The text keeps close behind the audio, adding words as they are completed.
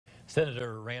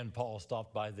Senator Rand Paul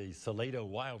stopped by the Salado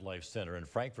Wildlife Center in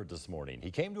Frankfort this morning.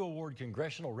 He came to award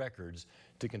congressional records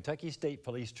to Kentucky State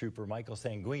Police Trooper Michael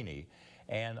Sanguini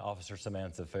and Officer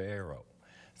Samantha Ferrero.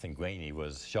 Sanguini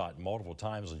was shot multiple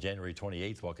times on January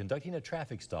 28th while conducting a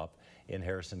traffic stop in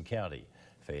Harrison County.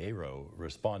 Ferrero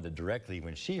responded directly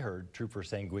when she heard Trooper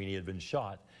Sanguini had been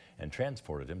shot and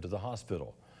transported him to the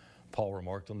hospital. Paul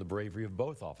remarked on the bravery of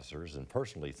both officers and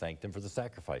personally thanked them for the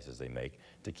sacrifices they make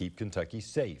to keep Kentucky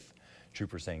safe.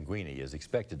 Trooper Sanguini is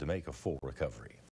expected to make a full recovery.